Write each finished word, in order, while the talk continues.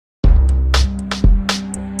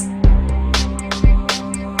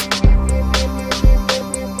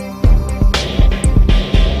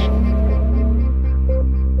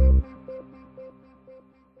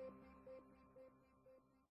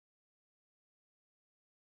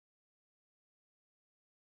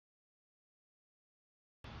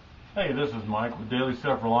Hey, this is Mike with Daily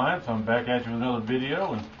Self-Reliance. I'm back at you with another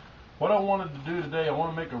video, and what I wanted to do today, I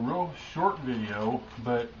want to make a real short video,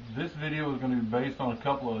 but this video is going to be based on a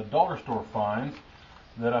couple of dollar store finds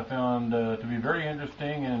that I found to be very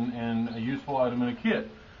interesting and a useful item in a kit.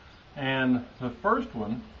 And the first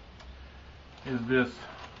one is this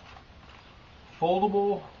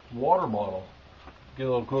foldable water bottle. Get a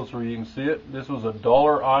little closer where you can see it. This was a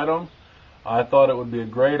 $1 item. I thought it would be a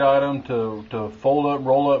great item to fold up,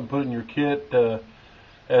 roll up, and put in your kit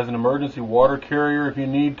as an emergency water carrier if you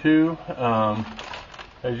need to.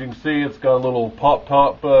 As you can see, it's got a little pop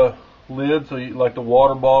top lid, so you, like the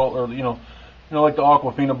water bottle, or you know, like the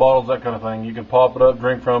Aquafina bottles, that kind of thing. You can pop it up,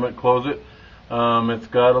 drink from it, close it. It's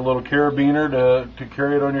got a little carabiner to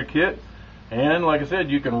carry it on your kit, and like I said,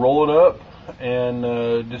 you can roll it up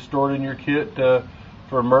and just store it in your kit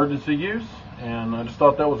for emergency use. And I just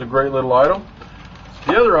thought that was a great little item.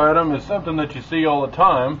 The other item is something that you see all the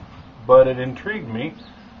time, but it intrigued me.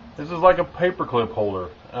 This is like a paperclip holder,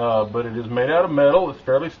 but it is made out of metal. It's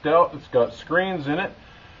fairly stout. It's got screens in it,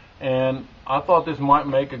 and I thought this might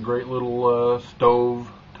make a great little stove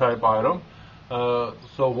type item. So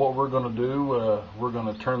what we're going to do, we're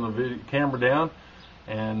going to turn the camera down,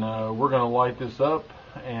 and we're going to light this up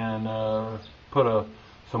and put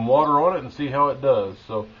some water on it and see how it does.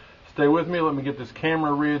 So stay with me, let me get this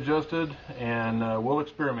camera readjusted, and we'll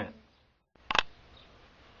experiment.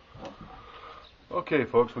 Okay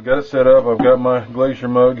folks, we got it set up. I've got my glacier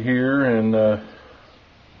mug here and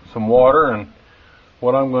some water, and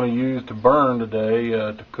what I'm going to use to burn today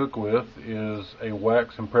to cook with is a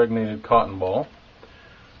wax impregnated cotton ball.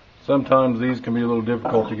 Sometimes these can be a little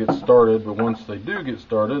difficult to get started, but once they do get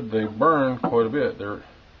started, they burn quite a bit. They're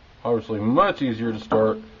obviously much easier to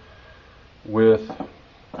start with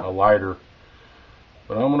a lighter,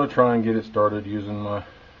 but I'm going to try and get it started using my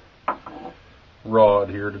rod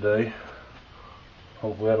here today.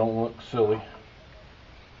 Hopefully I don't look silly.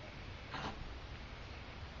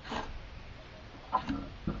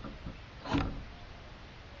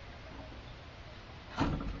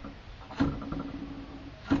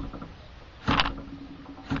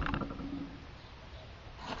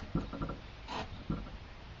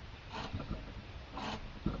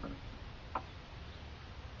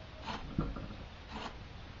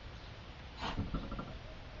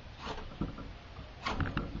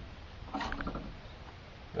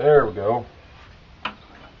 There we go.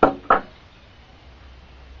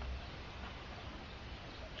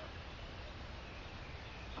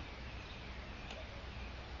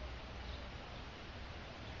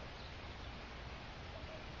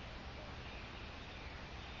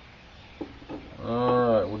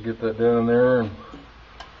 Alright, we'll get that down in there and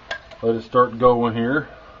let it start going here.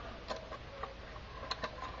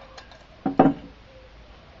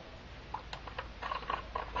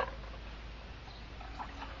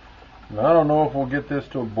 Now, I don't know if we'll get this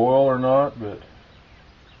to a boil or not, but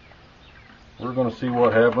we're going to see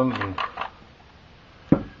what happens. And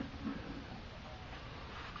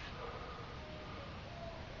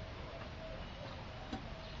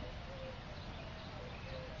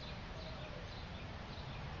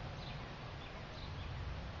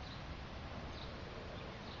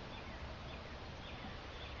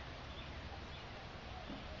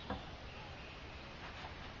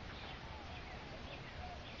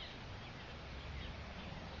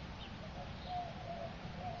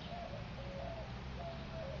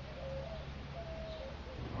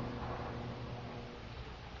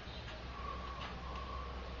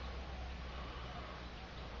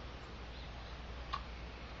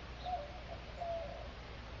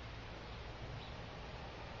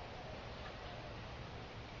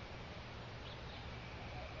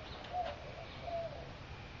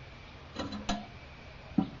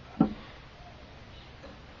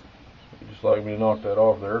like me to knock that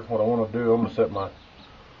off there. What I want to do, I'm going to set my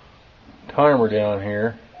timer down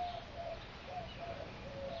here.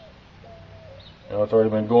 Now it's already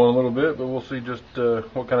been going a little bit, but we'll see just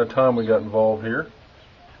what kind of time we got involved here.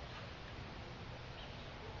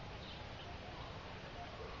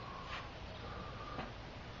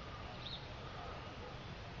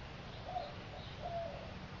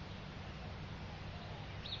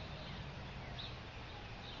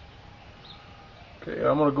 Okay,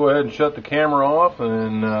 I'm going to go ahead and shut the camera off,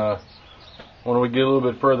 and when we get a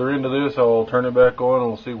little bit further into this, I'll turn it back on and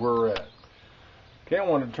we'll see where we're at. Okay, I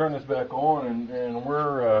wanted to turn this back on, and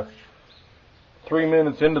we're 3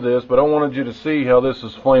 minutes into this, but I wanted you to see how this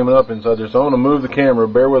is flaming up inside there. So I'm going to move the camera.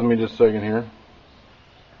 Bear with me just a second here.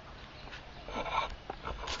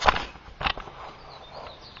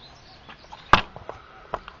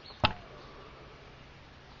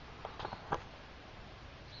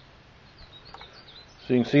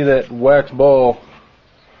 So you can see that wax ball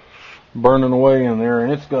burning away in there,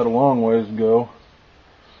 and it's got a long ways to go.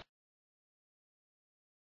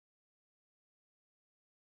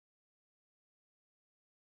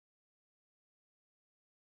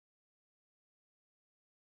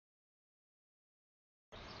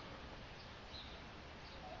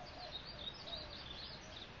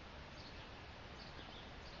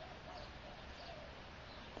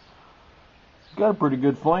 Got a pretty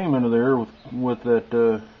good flame into there with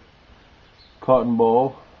that cotton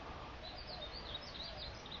ball.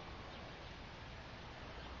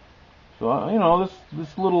 So you know,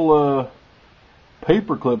 this little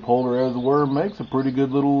paper clip holder, as it were, makes a pretty good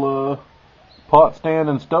little pot stand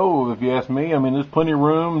and stove, if you ask me. I mean, there's plenty of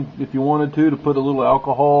room if you wanted to put a little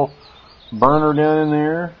alcohol burner down in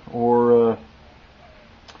there, or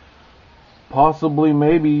possibly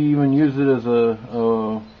maybe even use it as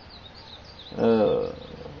a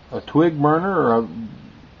twig burner, or I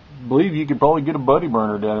believe you could probably get a buddy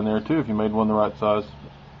burner down in there too if you made one the right size.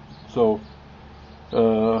 So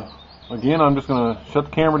again, I'm just going to shut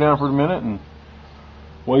the camera down for a minute and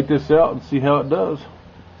wait this out and see how it does.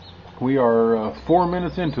 We are 4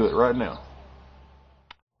 minutes into it right now.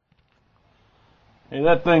 Hey,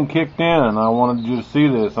 that thing kicked in, and I wanted you to see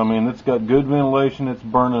this. I mean, it's got good ventilation. It's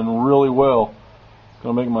burning really well. It's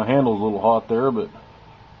going to make my handles a little hot there, but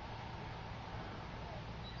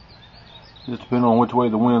just depending on which way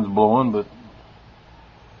the wind's blowing, but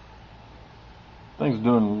thing's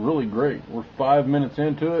doing really great. We're 5 minutes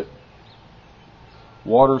into it.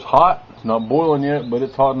 Water's hot. It's not boiling yet, but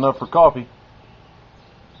it's hot enough for coffee.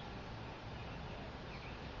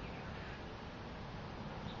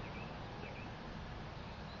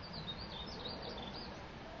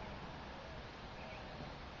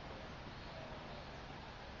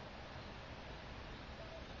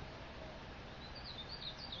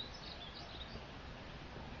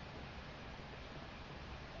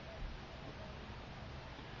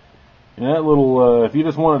 And that little, if you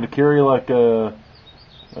just wanted to carry like a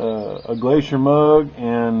glacier mug,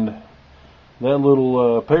 and that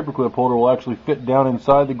little paperclip holder will actually fit down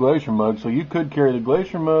inside the glacier mug, so you could carry the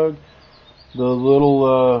glacier mug, the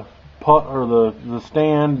little pot or the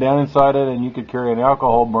stand down inside it, and you could carry an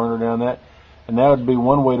alcohol burner down that, and that would be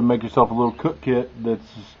one way to make yourself a little cook kit that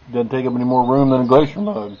doesn't take up any more room than a glacier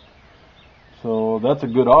mug. So that's a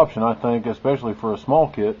good option, I think, especially for a small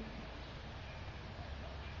kit.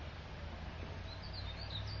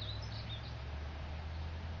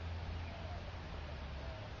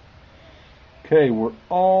 Okay, we're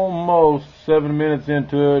almost 7 minutes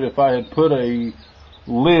into it. If I had put a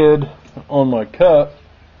lid on my cup,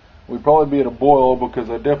 we'd probably be at a boil, because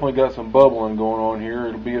I definitely got some bubbling going on here.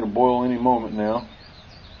 It'll be at a boil any moment now.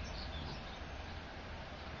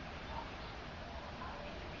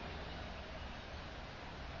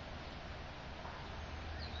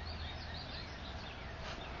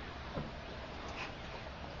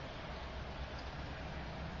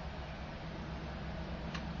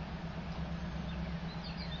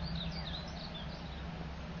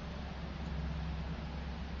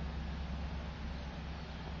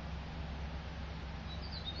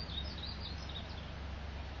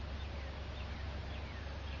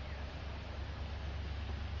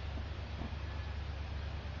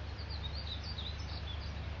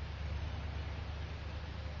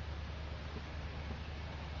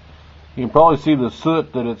 You can probably see the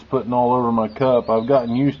soot that it's putting all over my cup. I've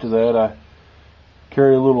gotten used to that. I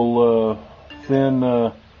carry a little thin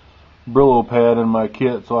Brillo pad in my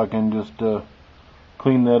kit, so I can just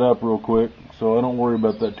clean that up real quick, so I don't worry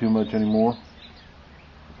about that too much anymore.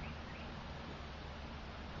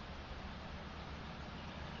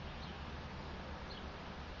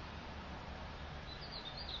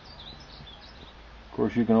 Of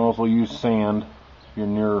course, you can also use sand if you're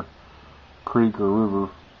near a creek or river.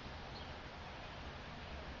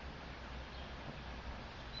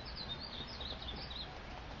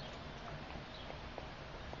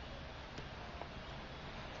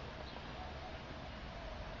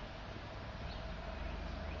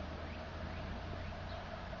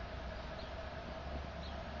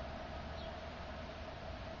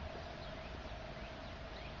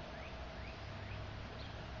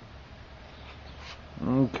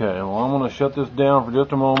 Okay, well, I'm going to shut this down for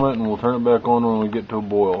just a moment, and we'll turn it back on when we get to a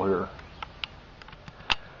boil here.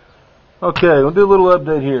 Okay, we'll do a little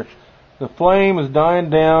update here. The flame is dying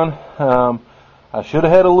down. I should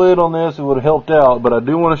have had a lid on this. It would have helped out, but I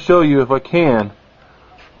do want to show you if I can.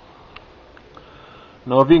 I don't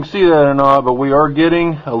know if you can see that or not, but we are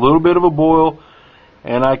getting a little bit of a boil,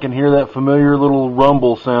 and I can hear that familiar little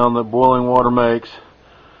rumble sound that boiling water makes.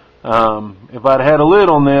 If I'd had a lid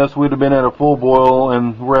on this, we'd have been at a full boil,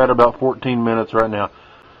 and we're at about 14 minutes right now.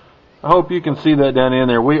 I hope you can see that down in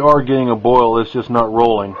there. We are getting a boil, it's just not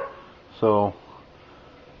rolling. So,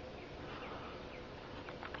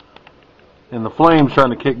 and the flame's trying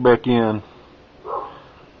to kick back in.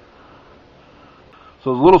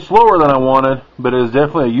 So it's a little slower than I wanted, but it is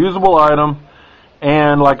definitely a usable item.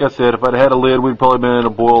 And like I said, if I'd had a lid, we'd probably been in a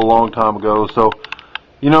boil a long time ago. So,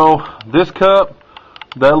 you know, this cup,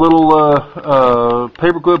 that little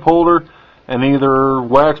paperclip holder, and either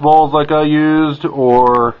wax balls like I used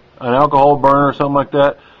or an alcohol burner or something like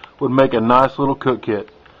that would make a nice little cook kit.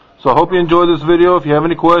 So I hope you enjoyed this video. If you have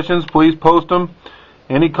any questions, please post them.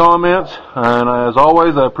 Any comments, and as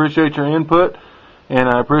always, I appreciate your input, and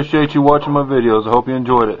I appreciate you watching my videos. I hope you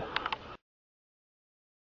enjoyed it.